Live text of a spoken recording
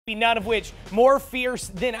none of which more fierce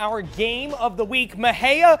than our game of the week.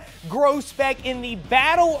 Mexia, Groesbeck in the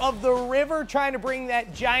battle of the river, trying to bring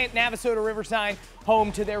that giant Navasota River sign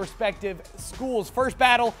home to their respective schools. First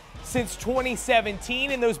battle since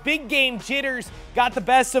 2017, and those big game jitters got the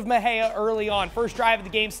best of Mexia early on. First drive of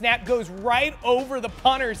the game, snap goes right over the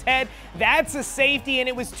punter's head. That's a safety, and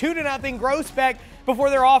it was 2-0 Groesbeck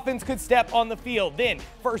before their offense could step on the field. Then,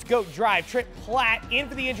 first goat drive, Trent Platt in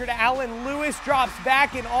for the injured Allen Lewis, drops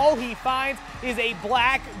back, and all he finds is a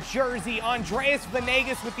black jersey. Andreas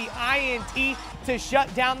Venegas with the INT to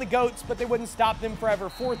shut down the Goats, but they wouldn't stop them forever.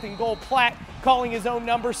 4th and goal, Platt calling his own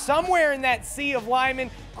number somewhere in that sea of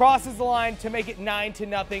linemen, crosses the line to make it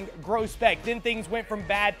 9-0 Groesbeck. Then things went from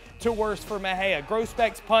bad to worse for Mexia.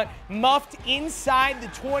 Groesbeck's punt muffed inside the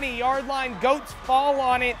 20-yard line. Goats fall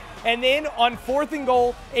on it, and then on 4th and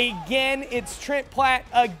goal, again, it's Trent Platt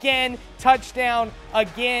again, touchdown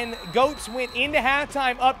again. Goats went into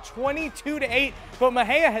halftime up 22-8, but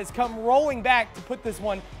Mexia has come rolling back to put this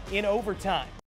one in overtime.